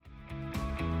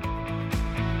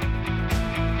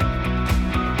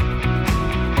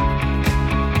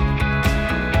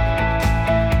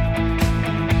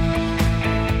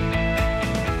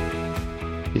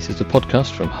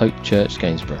podcast from Hope Church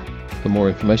Gainsborough. For more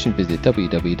information, visit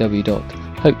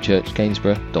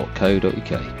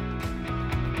www.hopechurchgainsborough.co.uk.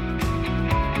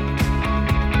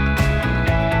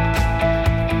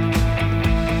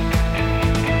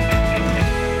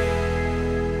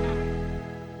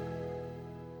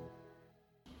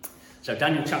 So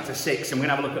Daniel chapter 6, and we're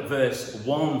going to have a look at verse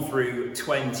 1 through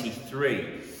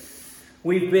 23.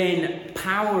 We've been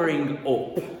powering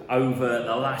up over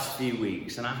the last few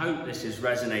weeks, and I hope this has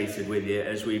resonated with you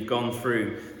as we've gone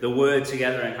through the Word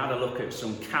together and had a look at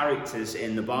some characters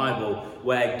in the Bible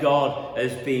where God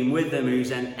has been with them,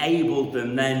 who's enabled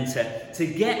them then to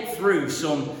get through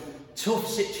some tough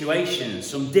situations,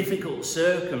 some difficult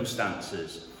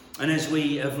circumstances. And as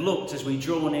we have looked, as we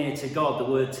draw near to God, the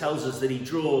Word tells us that He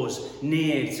draws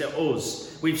near to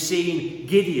us. We've seen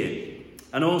Gideon.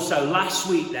 And also last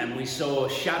week then we saw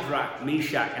Shadrach,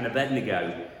 Meshach and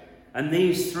Abednego. And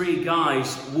these three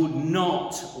guys would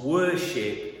not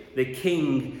worship the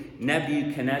king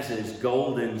Nebuchadnezzar's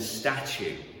golden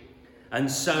statue. And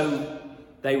so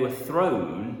they were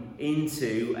thrown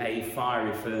into a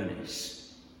fiery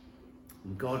furnace.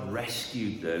 And God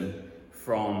rescued them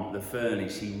from the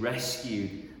furnace. He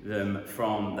rescued them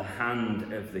from the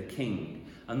hand of the king.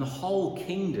 And the whole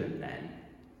kingdom then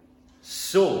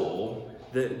saw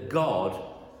that God,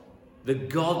 the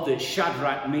God that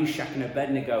Shadrach, Meshach and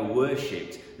Abednego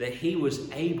worshipped, that he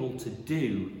was able to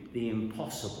do the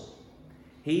impossible.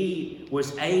 He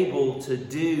was able to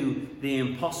do the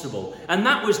impossible. And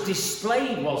that was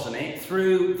displayed, wasn't it,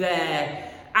 through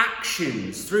their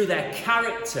actions, through their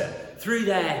character, through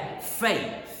their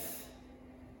faith.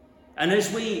 And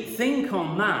as we think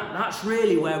on that, that's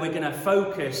really where we're going to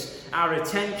focus our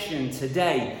attention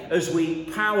today as we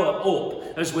power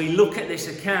up, as we look at this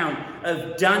account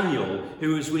of Daniel,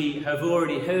 who, as we have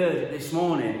already heard this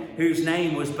morning, whose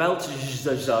name was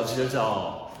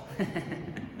Belteshazzar.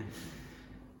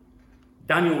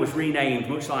 Daniel was renamed,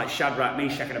 much like Shadrach,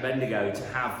 Meshach and Abednego, to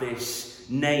have this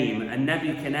name. And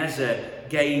Nebuchadnezzar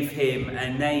gave him a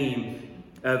name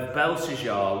of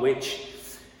Belteshazzar, which,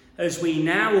 as we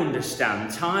now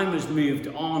understand, time has moved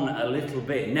on a little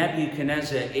bit.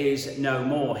 Nebuchadnezzar is no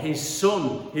more. His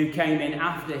son, who came in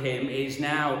after him, is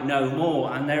now no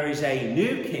more. And there is a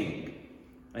new king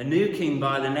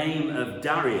by the name of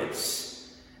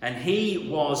Darius. And he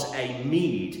was a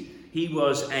Mede.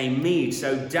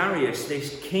 So Darius,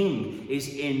 this king, is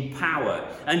in power.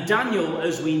 And Daniel,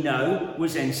 as we know,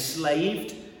 was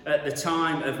enslaved at the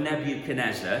time of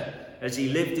Nebuchadnezzar, as he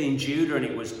lived in Judah, and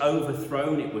it was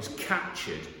overthrown, it was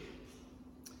captured.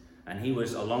 And he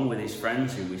was, along with his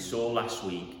friends who we saw last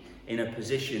week, in a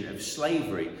position of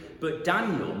slavery. But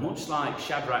Daniel, much like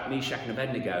Shadrach, Meshach and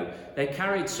Abednego, they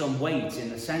carried some weight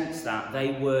in the sense that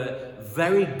they were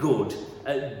very good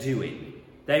at doing.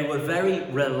 They were very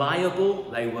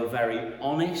reliable, they were very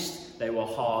honest, they were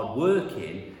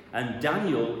hard-working. And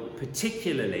Daniel,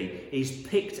 particularly, is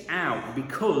picked out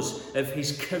because of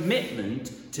his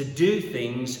commitment to do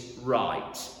things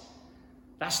right.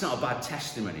 That's not a bad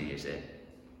testimony, is it?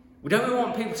 We don't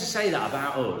want people to say that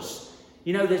about us.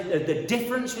 You know, the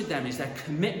difference with them is their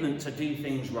commitment to do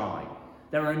things right.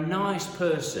 They're a nice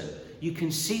person. You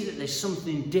can see that there's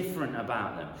something different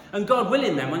about them. And God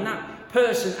willing then, when that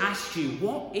person asks you,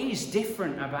 what is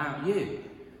different about you?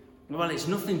 Well, it's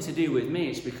nothing to do with me.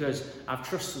 It's because I've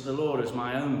trusted the Lord as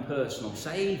my own personal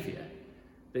saviour.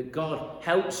 That God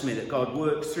helps me, that God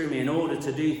works through me in order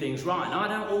to do things right. And I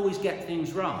don't always get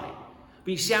things right.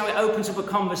 But you see how it opens up a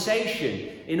conversation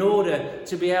in order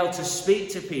to be able to speak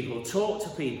to people, talk to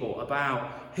people about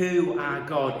who our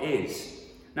God is.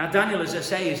 Now, Daniel, as I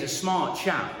say, is a smart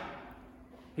chap.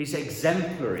 He's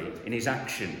exemplary in his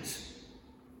actions.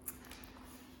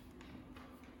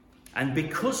 And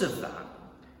because of that,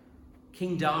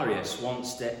 King Darius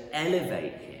wants to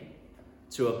elevate him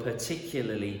to a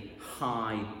particularly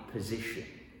high position.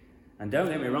 And don't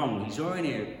get me wrong, he's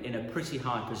already in a pretty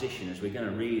high position, as we're going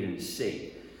to read and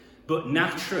see. But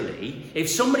naturally, if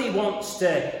somebody wants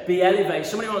to be elevated,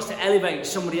 somebody wants to elevate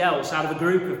somebody else out of a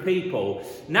group of people,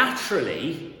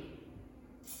 naturally,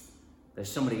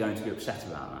 there's somebody going to be upset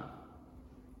about that.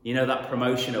 You know, that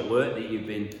promotion at work that you've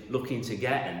been looking to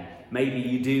get, and maybe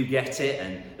you do get it,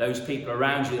 and those people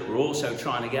around you that were also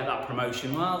trying to get that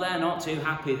promotion, well, they're not too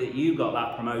happy that you got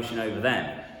that promotion over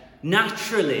them.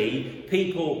 Naturally,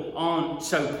 people aren't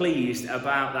so pleased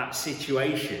about that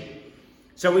situation.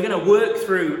 So we're going to work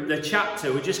through the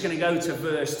chapter. We're just going to go to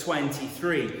verse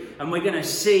 23, and we're going to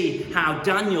see how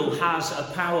Daniel has a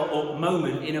power-up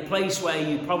moment in a place where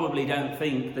you probably don't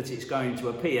think that it's going to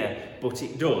appear, but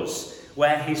it does,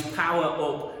 where his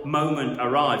power-up moment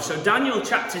arrives. So Daniel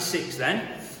chapter 6 then,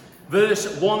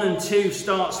 Verse 1 and 2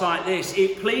 starts like this.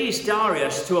 It pleased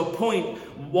Darius to appoint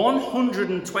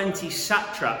 120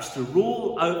 satraps to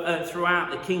rule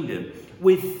throughout the kingdom,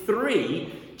 with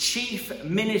 3 chief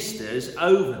ministers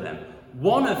over them,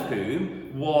 one of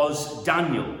whom was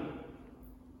Daniel.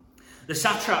 The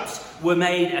satraps were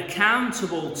made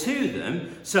accountable to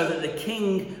them so that the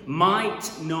king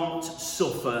might not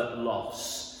suffer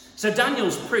loss. So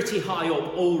Daniel's pretty high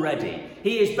up already.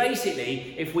 He is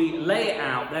basically, if we lay it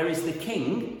out, there is the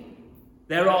king,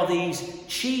 there are these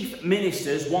chief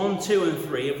ministers, 1, 2 and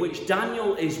 3, of which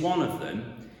Daniel is one of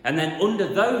them, and then under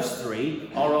those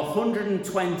 3 are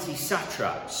 120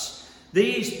 satraps.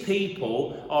 These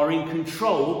people are in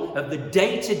control of the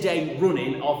day-to-day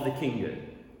running of the kingdom.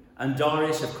 And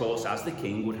Darius, of course, as the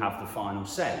king, would have the final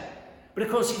say. But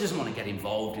of course, he doesn't want to get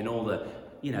involved in all the,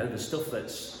 the stuff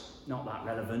that's not that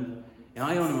relevant.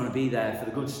 I only want to be there for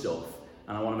the good stuff,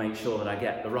 and I want to make sure that I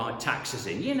get the right taxes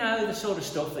in. The sort of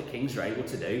stuff that kings are able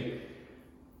to do.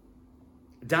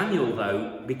 Daniel,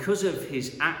 though, because of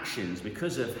his actions,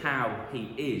 because of how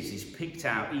he is picked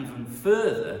out even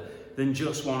further than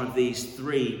just one of these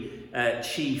 3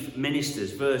 chief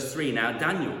ministers. Verse 3, now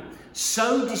Daniel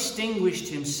so distinguished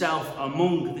himself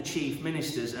among the chief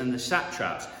ministers and the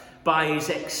satraps by his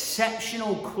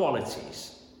exceptional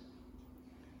qualities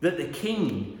that the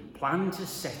king planned to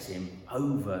set him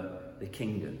over the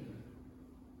kingdom.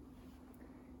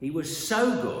 He was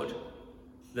so good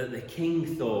that the king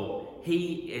thought,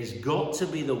 he has got to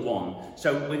be the one.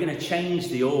 So we're going to change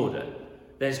the order.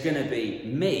 There's going to be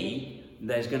me,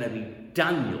 there's going to be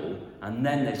Daniel, and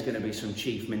then there's going to be some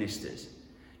chief ministers.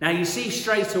 Now you see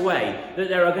straight away that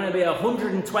there are going to be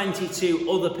 122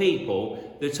 other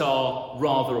people that are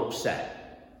rather upset.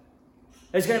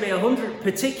 There's going to be 100,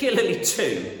 particularly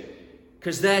 2,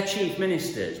 because they're chief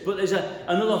ministers. But there's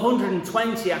another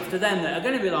 120 after them that are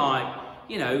going to be like,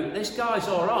 this guy's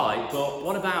all right, but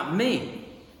what about me?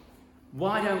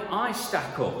 Why don't I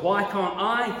stack up? Why can't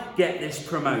I get this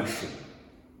promotion?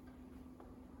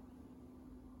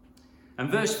 And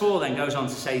verse 4 then goes on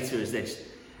to say to us this.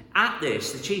 At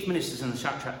this, the chief ministers and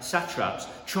the satraps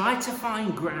tried to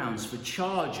find grounds for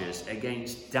charges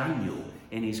against Daniel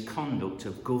in his conduct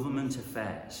of government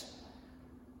affairs,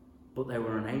 but they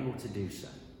were unable to do so.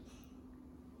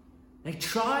 They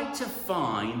tried to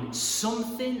find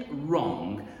something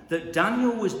wrong that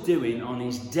Daniel was doing on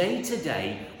his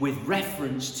day-to-day with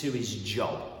reference to his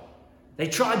job. They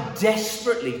tried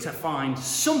desperately to find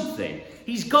something.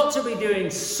 He's got to be doing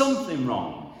something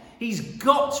wrong. He's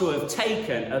got to have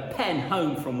taken a pen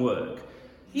home from work.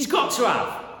 He's got to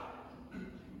have.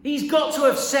 He's got to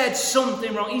have said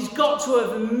something wrong. He's got to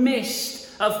have missed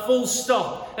a full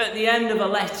stop at the end of a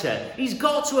letter. He's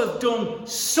got to have done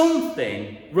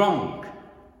something wrong.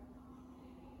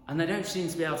 And they don't seem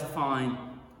to be able to find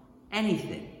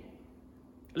anything.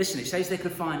 Listen, it says they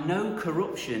could find no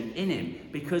corruption in him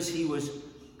because he was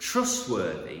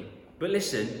trustworthy. But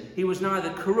listen, he was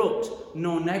neither corrupt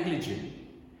nor negligent.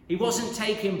 He wasn't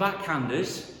taking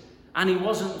backhanders, and he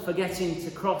wasn't forgetting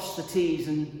to cross the T's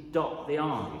and dot the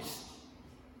I's.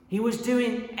 He was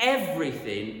doing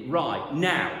everything right.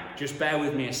 Now, just bear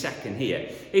with me a second here.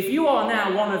 If you are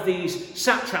now one of these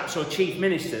satraps or chief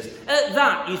ministers, at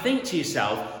that you think to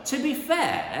yourself, to be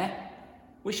fair,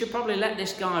 we should probably let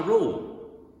this guy rule.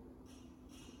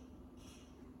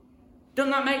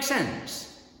 Doesn't that make sense?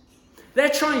 They're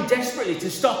trying desperately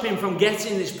to stop him from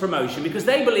getting this promotion because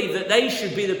they believe that they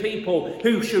should be the people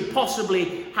who should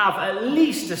possibly have at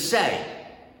least a say.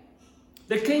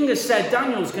 The king has said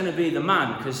Daniel's going to be the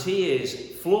man because he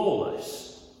is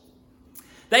flawless.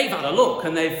 They've had a look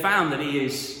and they've found that he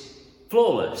is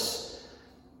flawless.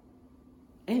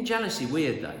 Ain't jealousy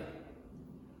weird though?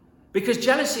 Because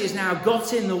jealousy has now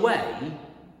got in the way,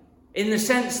 in the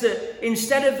sense that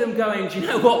instead of them going, do you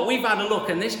know what, we've had a look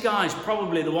and this guy's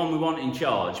probably the one we want in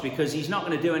charge because he's not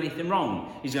going to do anything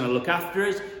wrong. He's going to look after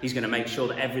us. He's going to make sure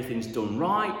that everything's done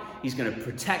right. He's going to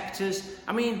protect us.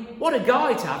 I mean, what a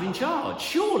guy to have in charge,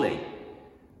 surely.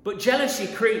 But jealousy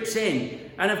creeps in,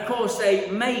 and of course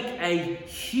they make a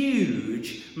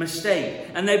huge mistake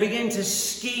and they begin to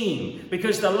scheme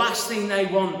because the last thing they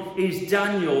want is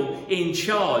Daniel in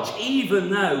charge, even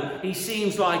though he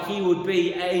seems like he would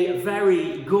be a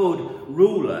very good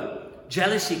ruler.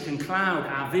 Jealousy can cloud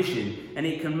our vision and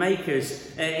it can make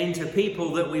us into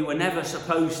people that we were never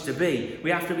supposed to be. We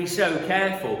have to be so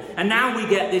careful. And now we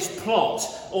get this plot,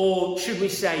 or should we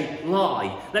say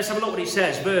lie. Let's have a look what it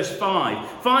says, verse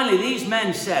 5. Finally, these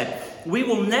men said, we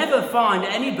will never find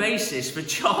any basis for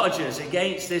charges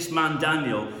against this man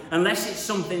Daniel unless it's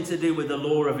something to do with the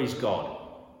law of his God.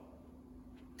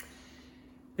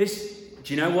 This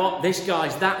do you know what? This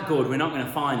guy's that good, we're not going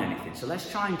to find anything. So let's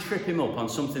try and trip him up on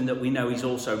something that we know he's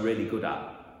also really good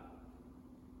at.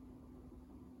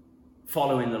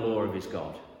 Following the law of his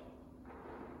God.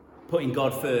 Putting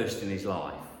God first in his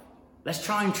life. Let's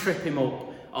try and trip him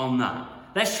up on that.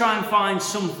 Let's try and find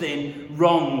something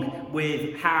wrong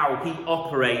with how he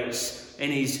operates in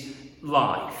his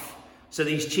life. So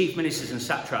these chief ministers and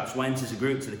satraps went as a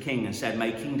group to the king and said,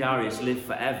 "May King Darius live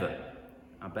forever."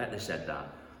 I bet they said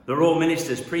that. The royal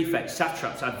ministers, prefects,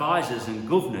 satraps, advisors and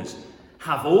governors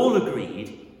have all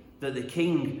agreed that the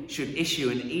king should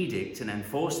issue an edict and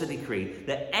enforce the decree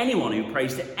that anyone who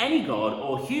prays to any god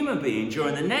or human being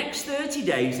during the next 30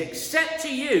 days, except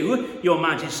to you, your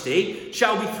majesty,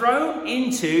 shall be thrown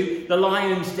into the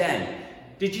lion's den.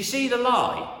 Did you see the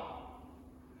lie?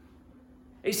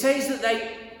 It says that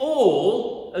they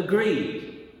all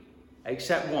agreed,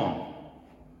 except one.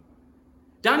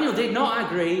 Daniel did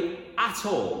not agree at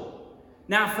all.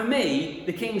 Now, for me,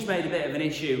 the king's made a bit of an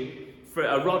issue for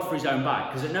a rod for his own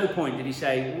back, because at no point did he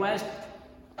say,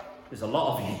 there's a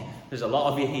lot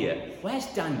of you here. Where's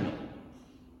Daniel?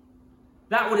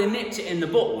 That would have nipped it in the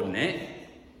butt, wouldn't it?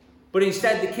 But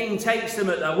instead the king takes them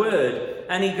at their word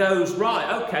and he goes,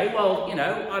 right, okay, well,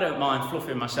 I don't mind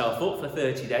fluffing myself up for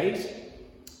 30 days.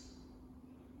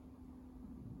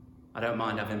 I don't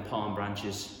mind having palm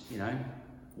branches,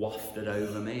 wafted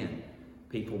over me and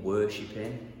people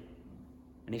worshipping.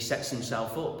 And he sets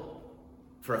himself up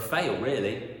for a fail,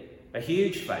 really. A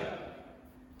huge fail.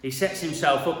 He sets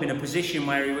himself up in a position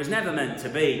where he was never meant to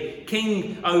be.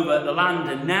 King over the land,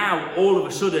 and now all of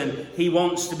a sudden he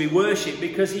wants to be worshipped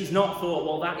because he's not thought,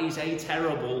 well, that is a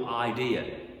terrible idea.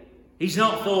 He's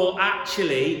not thought,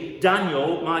 actually,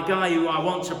 Daniel, my guy who I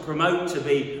want to promote to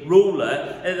be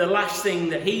ruler, the last thing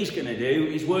that he's going to do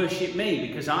is worship me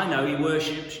because I know he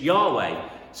worships Yahweh.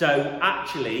 So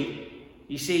actually,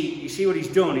 You see what he's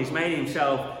done. He's made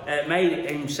himself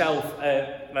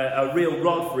a real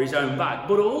rod for his own back.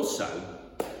 But also,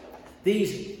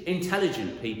 these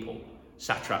intelligent people,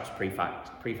 satraps,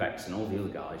 prefects, and all the other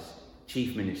guys,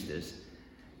 chief ministers,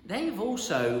 they've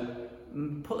also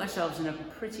put themselves in a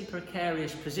pretty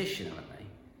precarious position, haven't they?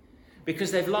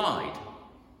 Because they've lied.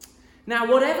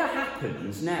 Now, whatever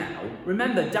happens now,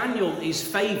 remember, Daniel is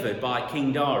favoured by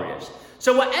King Darius.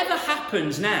 So whatever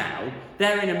happens now,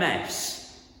 they're in a mess.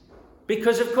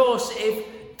 Because, of course,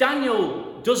 if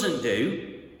Daniel doesn't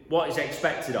do what is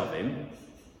expected of him,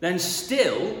 then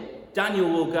still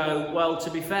Daniel will go, well, to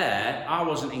be fair, I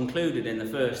wasn't included in the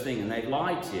first thing and they've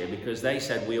lied to you because they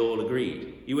said we all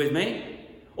agreed. You with me?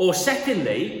 Or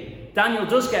secondly, Daniel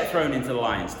does get thrown into the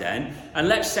lion's den, and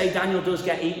let's say Daniel does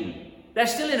get eaten. They're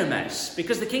still in a mess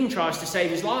because the king tries to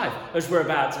save his life, as we're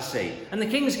about to see. And the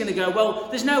king's going to go, well,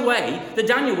 there's no way that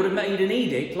Daniel would have made an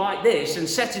edict like this and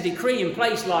set a decree in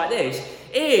place like this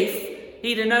if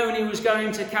he'd have known he was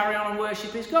going to carry on and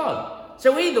worship his God.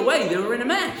 So either way, they were in a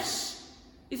mess.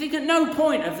 You think at no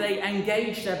point have they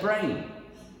engaged their brain?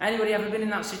 Anybody ever been in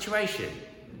that situation?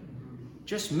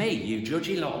 Just me, you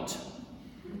judgy lot.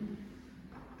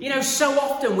 So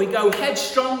often we go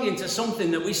headstrong into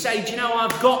something that we say, do you know,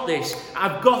 I've got this,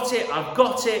 I've got it,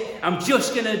 I'm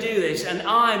just going to do this, and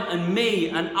I'm, and me,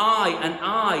 and I, and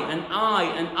I, and I,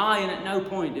 and I, and at no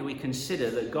point do we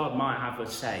consider that God might have a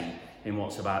say in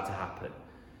what's about to happen.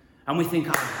 And we think,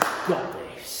 I've got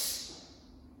this.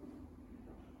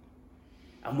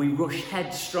 And we rush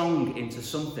headstrong into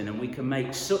something and we can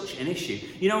make such an issue.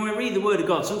 When we read the Word of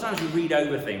God, sometimes we read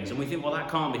over things and we think, well, that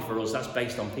can't be for us. That's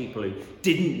based on people who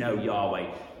didn't know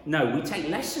Yahweh. No, we take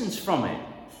lessons from it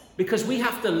because we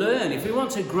have to learn. If we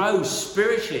want to grow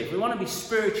spiritually, if we want to be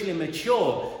spiritually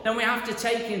mature, then we have to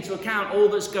take into account all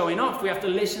that's going off. We have to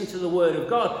listen to the Word of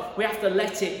God. We have to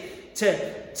let it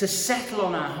to settle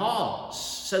on our hearts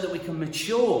so that we can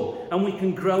mature and we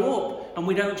can grow up. And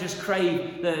we don't just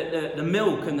crave the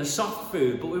milk and the soft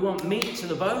food, but we want meat to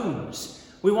the bones.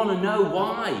 We want to know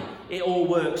why it all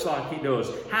works like it does.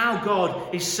 How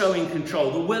God is so in control,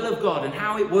 the will of God and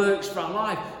how it works for our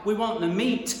life. We want the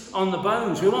meat on the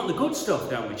bones. We want the good stuff,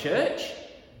 don't we, church?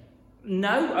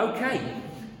 No? Okay.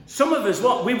 Some of us,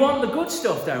 we want the good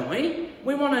stuff, don't we?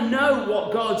 We want to know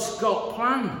what God's got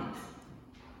planned.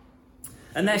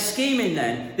 And they're scheming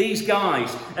then. These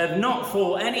guys have not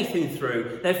thought anything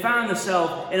through. They've found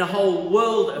themselves in a whole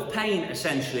world of pain,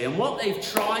 essentially. And what they've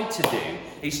tried to do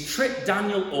is trip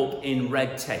Daniel up in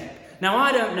red tape. Now,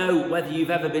 I don't know whether you've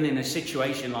ever been in a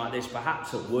situation like this,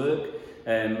 perhaps at work,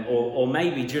 or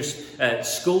maybe just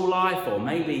school life, or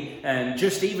maybe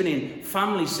just even in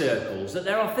family circles, that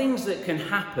there are things that can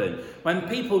happen when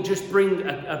people just bring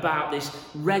about this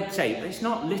red tape. It's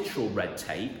not literal red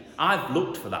tape. I've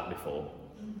looked for that before.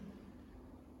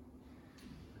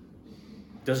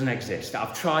 Doesn't exist.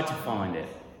 I've tried to find it.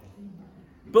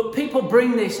 But people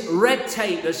bring this red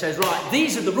tape that says, right,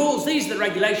 these are the rules, these are the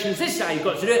regulations, this is how you've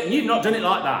got to do it, and you've not done it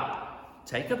like that.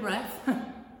 Take a breath.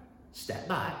 Step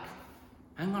back.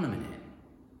 Hang on a minute.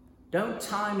 Don't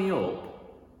tie me up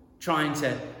trying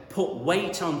to put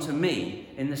weight onto me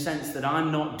in the sense that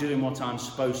I'm not doing what I'm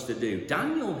supposed to do.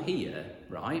 Daniel here,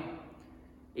 right,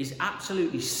 is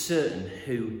absolutely certain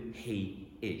who he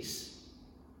is.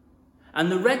 And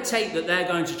the red tape that they're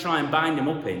going to try and bind him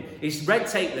up in is red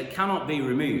tape that cannot be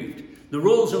removed. The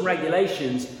rules and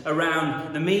regulations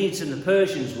around the Medes and the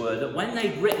Persians were that when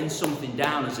they'd written something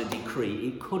down as a decree,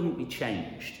 it couldn't be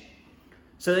changed.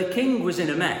 So the king was in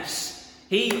a mess.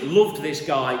 He loved this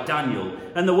guy, Daniel,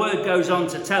 and the word goes on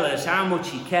to tell us how much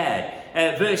he cared.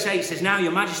 Verse 8 says, "Now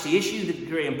your majesty issue the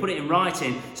decree and put it in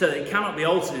writing so that it cannot be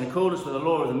altered in accordance with the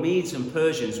law of the Medes and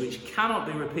Persians, which cannot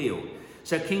be repealed."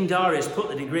 So King Darius put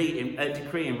the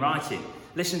decree in writing.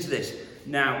 Listen to this.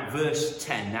 Now, verse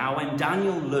 10. Now, when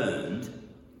Daniel learned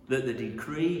that the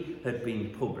decree had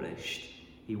been published,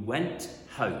 he went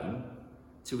home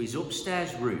to his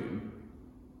upstairs room,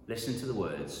 listen to the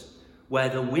words, where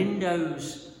the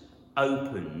windows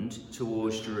opened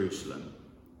towards Jerusalem.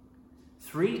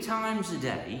 3 times a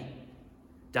day,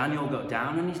 Daniel got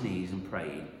down on his knees and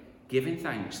prayed, giving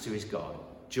thanks to his God,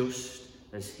 just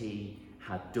as he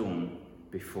had done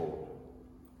before.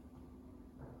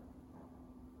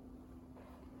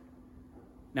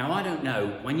 Now, I don't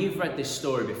know, when you've read this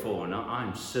story before, and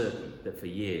I'm certain that for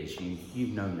years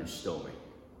you've known this story.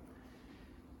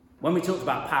 When we talked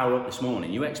about Power Up this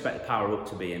morning, you expect the Power Up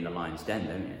to be in the lion's den,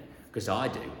 don't you? Because I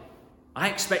do. I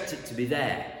expect it to be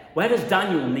there. Where does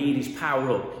Daniel need his power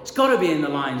up? It's got to be in the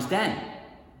lion's den.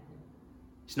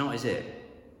 It's not, is it?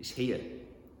 It's here.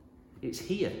 It's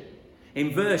here.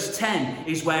 In verse 10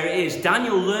 is where it is.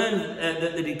 Daniel learned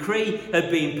that the decree had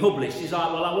been published. He's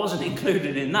like, well, I wasn't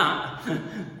included in that.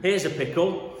 Here's a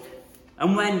pickle.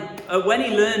 And when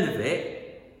he learned of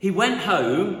it, he went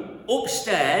home,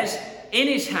 upstairs, in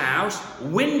his house,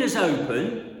 windows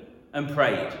open, and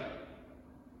prayed.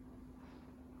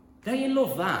 Don't you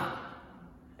love that?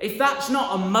 If that's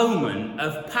not a moment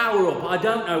of power up, I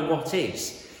don't know what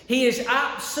is. He is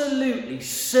absolutely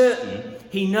certain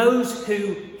he knows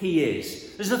who he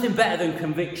is. There's nothing better than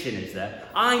conviction, is there?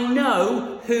 I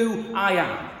know who I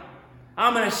am.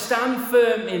 I'm going to stand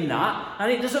firm in that,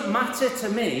 and it doesn't matter to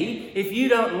me if you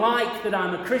don't like that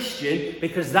I'm a Christian,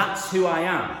 because that's who I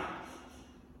am.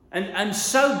 And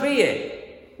so be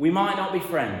it. We might not be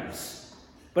friends,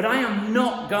 but I am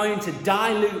not going to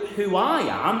dilute who I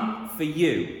am for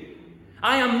you.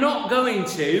 I am not going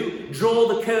to draw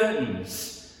the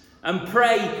curtains and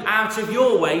pray out of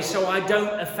your way so I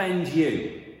don't offend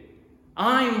you.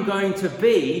 I'm going to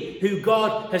be who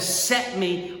God has set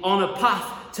me on a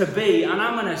path to be, and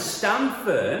I'm going to stand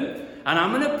firm, and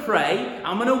I'm going to pray,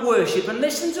 I'm going to worship, and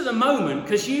listen to the moment,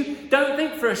 because you don't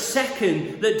think for a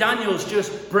second that Daniel's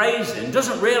just brazen,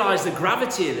 doesn't realise the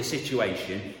gravity of the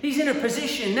situation. He's in a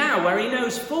position now where he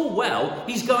knows full well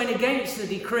he's going against the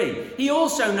decree. He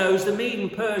also knows the Mede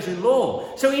and Persian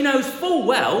law. So he knows full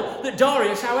well that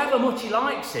Darius, however much he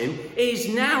likes him, is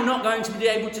now not going to be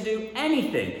able to do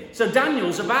anything. So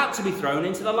Daniel's about to be thrown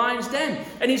into the lion's den.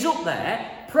 And he's up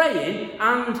there praying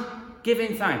and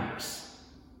giving thanks.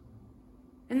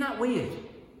 Isn't that weird?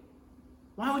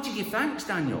 Why would you give thanks,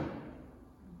 Daniel?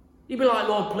 You'd be like,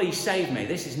 Lord, please save me.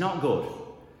 This is not good.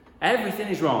 Everything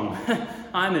is wrong.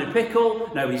 I'm in a pickle.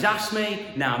 Nobody's asked me.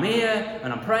 Now I'm here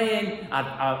and I'm praying.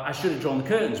 I should have drawn the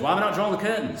curtains. Why have I not drawn the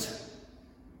curtains?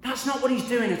 That's not what he's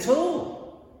doing at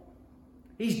all.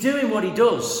 He's doing what he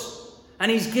does.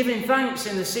 And he's giving thanks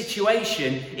in the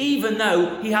situation, even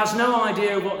though he has no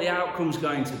idea what the outcome's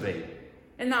going to be.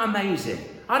 Isn't that amazing?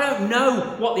 I don't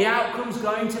know what the outcome's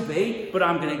going to be, but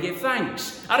I'm going to give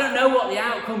thanks. I don't know what the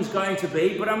outcome's going to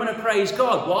be, but I'm going to praise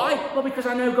God. Why? Well, because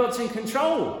I know God's in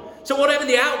control. So whatever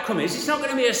the outcome is, it's not going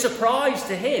to be a surprise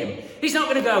to him. He's not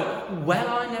going to go, well,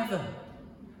 I never.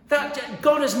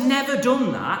 God has never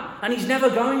done that, and he's never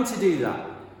going to do that.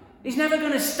 He's never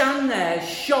going to stand there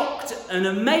shocked and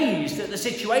amazed at the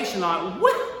situation like,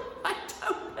 well, I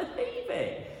don't believe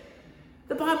it.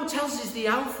 The Bible tells us he's the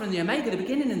Alpha and the Omega, the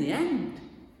beginning and the end.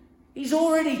 He's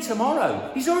already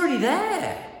tomorrow. He's already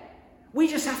there. We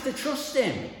just have to trust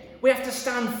him. We have to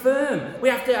stand firm. We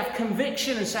have to have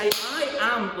conviction and say, I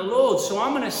am the Lord. So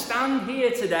I'm going to stand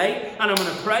here today and I'm going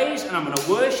to praise and I'm going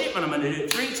to worship and I'm going to do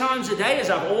it 3 times a day as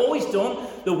I've always done.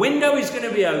 The window is going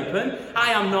to be open.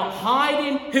 I am not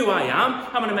hiding who I am.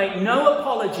 I'm going to make no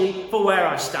apology for where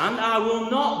I stand. I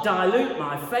will not dilute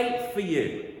my faith for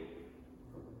you.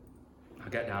 I'll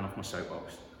get down off my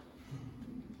soapbox.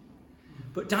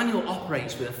 But Daniel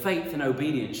operates with a faith and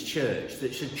obedience church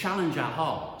that should challenge our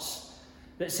hearts,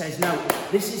 that says, no,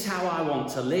 this is how I want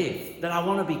to live, that I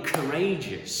want to be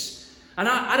courageous. And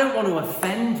I don't want to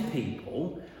offend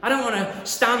people. I don't want to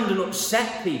stand and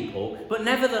upset people. But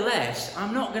nevertheless,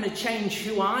 I'm not going to change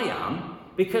who I am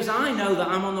because I know that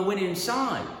I'm on the winning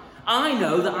side. I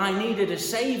know that I needed a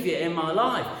saviour in my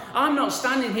life. I'm not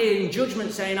standing here in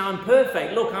judgment saying I'm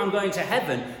perfect. Look, I'm going to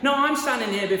heaven. No, I'm standing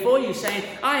here before you saying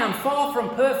I am far from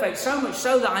perfect, so much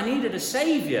so that I needed a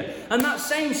saviour. And that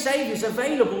same saviour is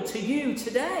available to you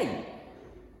today.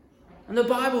 And the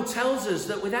Bible tells us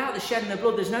that without the shedding of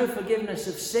blood, there's no forgiveness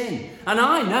of sin. And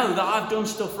I know that I've done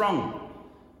stuff wrong.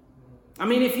 I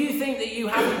mean, if you think that you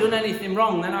haven't done anything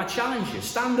wrong, then I challenge you.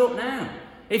 Stand up now.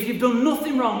 If you've done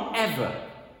nothing wrong ever.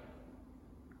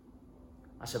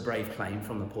 That's a brave claim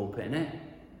from the pulpit, isn't it?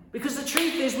 Because the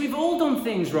truth is, we've all done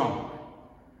things wrong.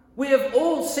 We have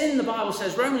all sinned, the Bible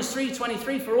says, Romans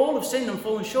 3:23, for all have sinned and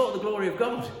fallen short of the glory of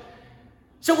God.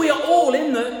 So we are all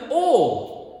in the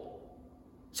all.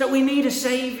 So we need a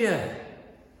saviour.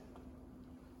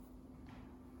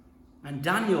 And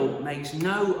Daniel makes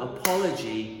no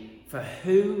apology for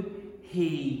who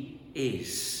he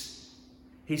is.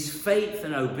 His faith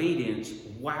and obedience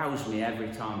wows me every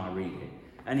time I read it.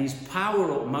 And his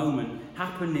power-up moment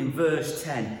happened in verse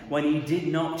 10 when he did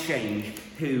not change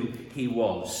who he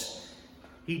was.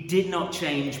 He did not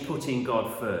change putting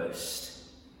God first.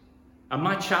 And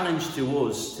my challenge to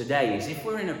us today is if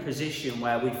we're in a position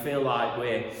where we feel like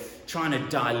we're trying to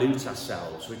dilute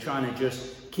ourselves, we're trying to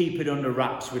just keep it under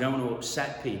wraps, we don't want to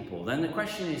upset people, then the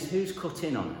question is, who's cut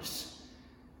in on us?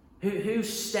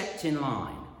 Who's stepped in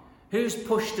line? Who's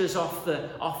pushed us off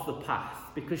the path?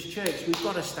 Because, church, we've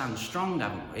got to stand strong,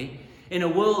 haven't we? In a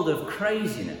world of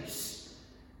craziness,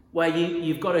 where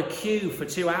you've got a queue for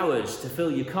 2 hours to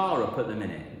fill your car up at the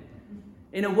minute.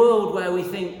 In a world where we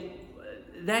think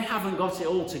they haven't got it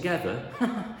all together.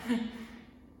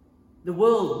 The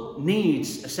world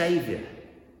needs a saviour.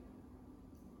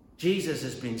 Jesus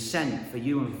has been sent for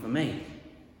you and for me.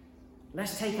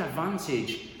 Let's take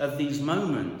advantage of these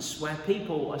moments where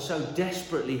people are so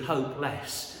desperately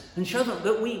hopeless and show them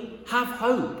that we have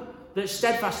hope that's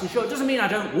steadfast and sure. It doesn't mean I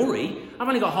don't worry. I've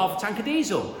only got half a tank of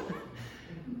diesel.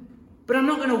 But I'm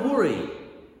not going to worry.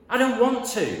 I don't want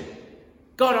to.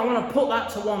 God, I want to put that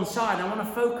to one side. I want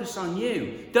to focus on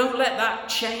you. Don't let that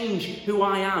change who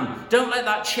I am. Don't let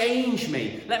that change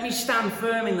me. Let me stand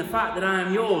firm in the fact that I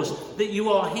am yours, that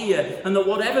you are here, and that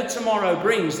whatever tomorrow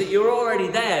brings, that you're already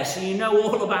there, so you know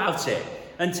all about it.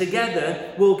 And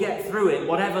together we'll get through it,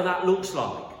 whatever that looks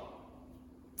like.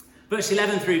 Verse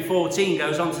 11 through 14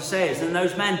 goes on to say, and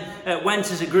those men went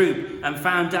as a group and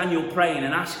found Daniel praying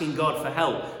and asking God for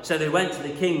help. So they went to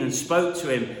the king and spoke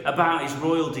to him about his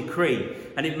royal decree.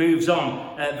 And it moves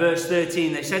on. Verse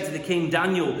 13, they said to the king,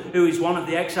 Daniel, who is one of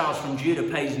the exiles from Judah,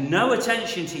 pays no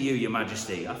attention to you, your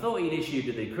majesty. I thought he'd issued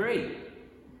a decree.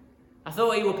 I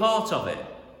thought he were part of it.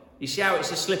 You see how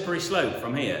it's a slippery slope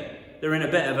from here? They're in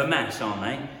a bit of a mess, aren't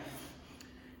they?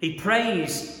 He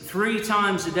prays 3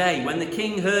 times a day. When the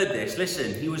king heard this,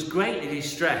 listen, he was greatly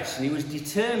distressed and he was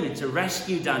determined to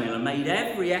rescue Daniel and made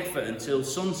every effort until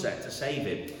sunset to save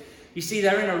him. You see,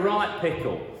 they're in a right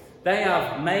pickle. They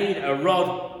have made a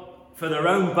rod for their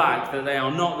own back that they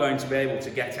are not going to be able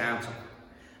to get out of.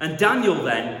 And Daniel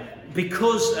then,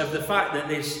 because of the fact that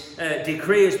this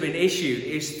decree has been issued,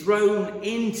 is thrown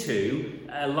into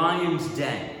a lion's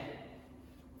den.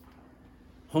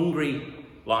 Hungry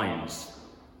lions.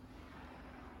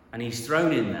 And he's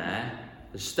thrown in there,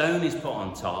 the stone is put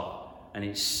on top, and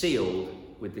it's sealed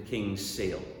with the king's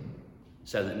seal,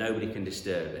 so that nobody can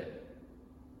disturb it.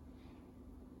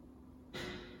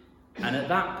 And at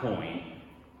that point,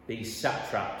 these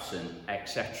satraps and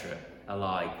etc. are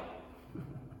like,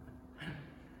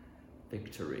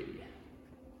 victory.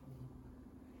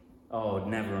 Oh,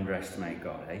 never underestimate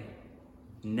God, eh?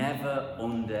 Never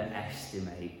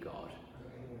underestimate God.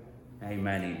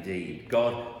 Amen indeed.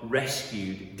 God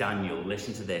rescued Daniel.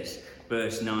 Listen to this.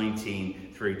 Verse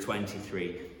 19 through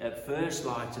 23. At first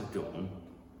light of dawn,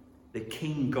 the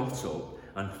king got up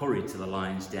and hurried to the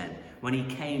lion's den. When he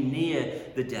came near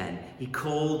the den, he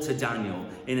called to Daniel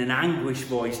in an anguished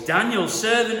voice, Daniel,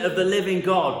 servant of the living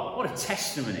God. What a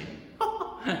testimony.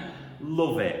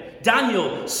 Love it.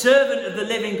 Daniel, servant of the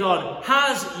living God,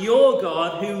 has your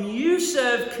God, whom you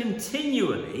serve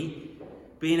continually,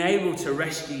 been able to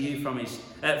rescue you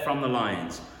from the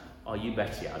lions? Oh, you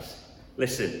bet he has.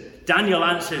 Listen, Daniel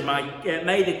answered,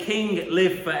 may the king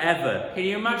live forever. Can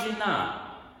you imagine that?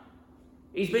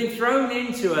 He's been thrown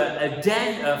into a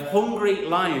den of hungry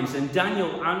lions, and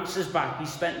Daniel answers back. He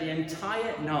spent the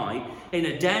entire night in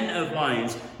a den of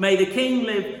lions. May the king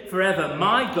live forever.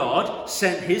 My God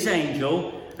sent his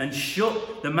angel and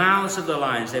shut the mouths of the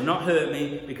lions. They've not hurt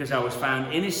me because I was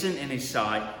found innocent in his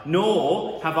sight,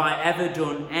 nor have I ever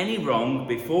done any wrong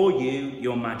before you,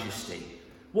 your majesty.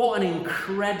 What an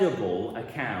incredible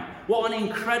account. What an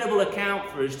incredible account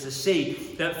for us to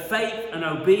see that faith and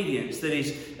obedience, that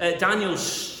is Daniel's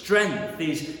strength,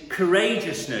 his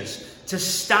courageousness, to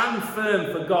stand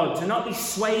firm for God, to not be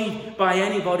swayed by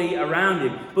anybody around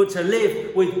him, but to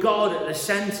live with God at the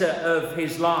centre of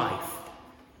his life.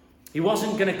 He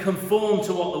wasn't going to conform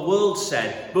to what the world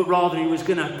said, but rather he was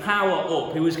going to power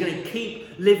up. He was going to keep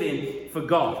living for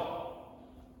God.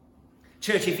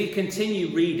 Church, if you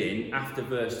continue reading after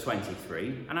verse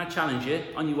 23, and I challenge you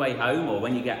on your way home or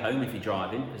when you get home if you're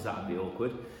driving, because that would be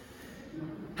awkward,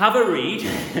 have a read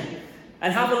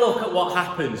and have a look at what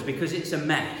happens, because it's a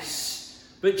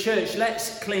mess. But church,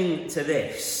 let's cling to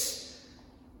this,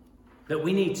 that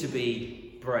we need to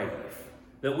be brave,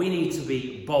 that we need to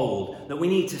be bold, that we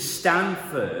need to stand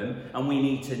firm, and we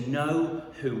need to know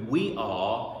who we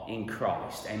are in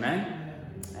Christ. Amen?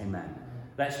 Amen.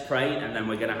 Let's pray, and then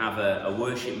we're going to have a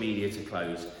worship media to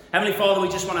close. Heavenly Father, we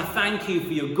just want to thank you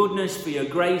for your goodness, for your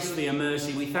grace, for your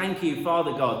mercy. We thank you,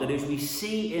 Father God, that as we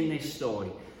see in this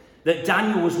story, that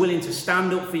Daniel was willing to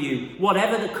stand up for you,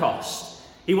 whatever the cost.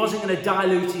 He wasn't going to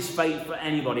dilute his faith for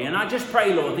anybody. And I just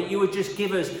pray, Lord, that you would just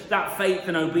give us that faith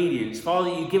and obedience.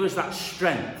 Father, you give us that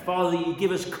strength. Father, you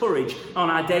give us courage on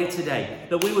our day-to-day,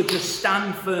 that we would just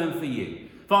stand firm for you.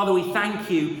 Father, we thank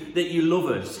you that you love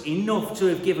us enough to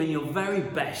have given your very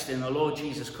best in the Lord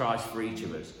Jesus Christ for each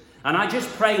of us. And I just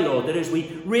pray, Lord, that as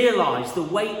we realise the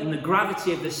weight and the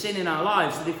gravity of the sin in our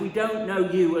lives, that if we don't know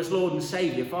you as Lord and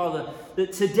Saviour, Father,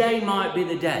 that today might be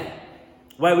the day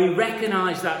where we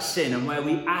recognise that sin and where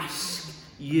we ask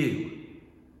you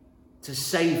to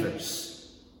save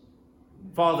us.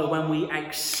 Father, when we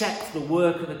accept the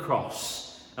work of the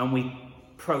cross and we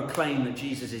proclaim that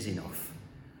Jesus is enough.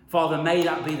 Father, may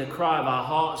that be the cry of our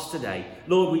hearts today.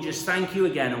 Lord, we just thank you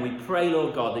again, and we pray,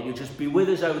 Lord God, that you'll just be with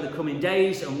us over the coming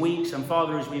days and weeks. And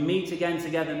Father, as we meet again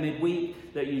together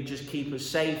midweek, that you just keep us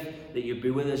safe, that you'd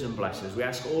be with us and bless us. We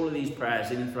ask all of these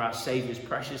prayers in and through our Saviour's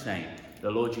precious name,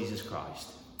 the Lord Jesus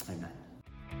Christ. Amen.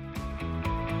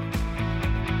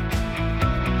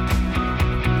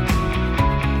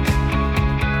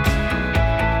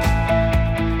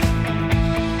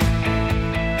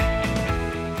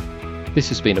 This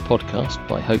has been a podcast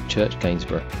by Hope Church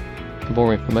Gainsborough. For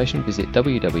more information, visit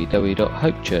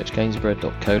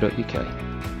www.hopechurchgainsborough.co.uk.